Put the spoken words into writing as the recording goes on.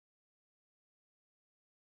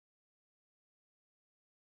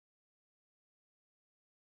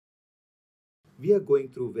we are going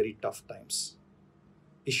through very tough times.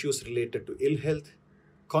 Issues related to ill health,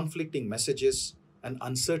 conflicting messages, an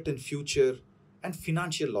uncertain future, and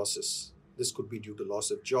financial losses. This could be due to loss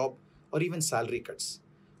of job or even salary cuts.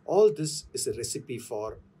 All this is a recipe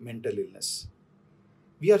for mental illness.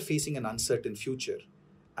 We are facing an uncertain future,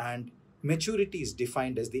 and maturity is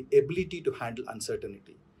defined as the ability to handle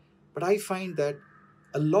uncertainty. But I find that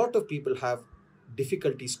a lot of people have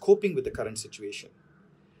difficulties coping with the current situation.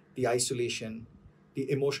 The isolation,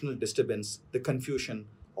 the emotional disturbance, the confusion,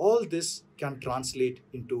 all this can translate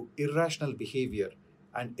into irrational behavior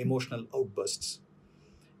and emotional outbursts.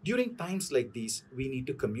 During times like these, we need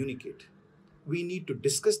to communicate. We need to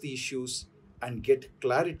discuss the issues and get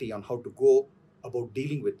clarity on how to go about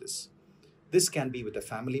dealing with this. This can be with a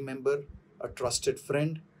family member, a trusted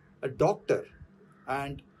friend, a doctor,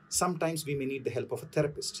 and sometimes we may need the help of a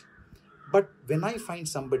therapist. But when I find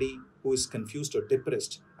somebody who is confused or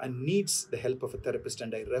depressed and needs the help of a therapist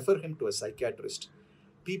and I refer him to a psychiatrist,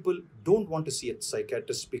 people don't want to see a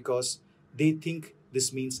psychiatrist because they think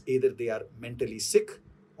this means either they are mentally sick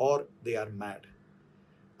or they are mad.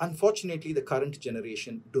 Unfortunately, the current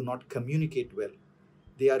generation do not communicate well.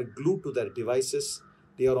 They are glued to their devices,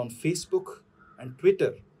 they are on Facebook and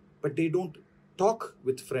Twitter, but they don't talk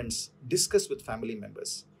with friends, discuss with family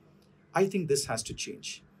members. I think this has to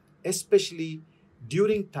change, especially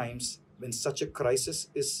during times when such a crisis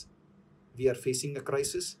is, we are facing a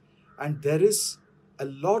crisis, and there is a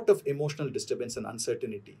lot of emotional disturbance and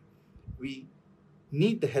uncertainty. We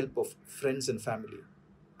need the help of friends and family.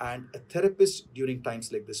 And a therapist during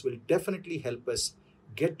times like this will definitely help us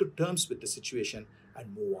get to terms with the situation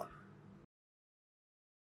and move on.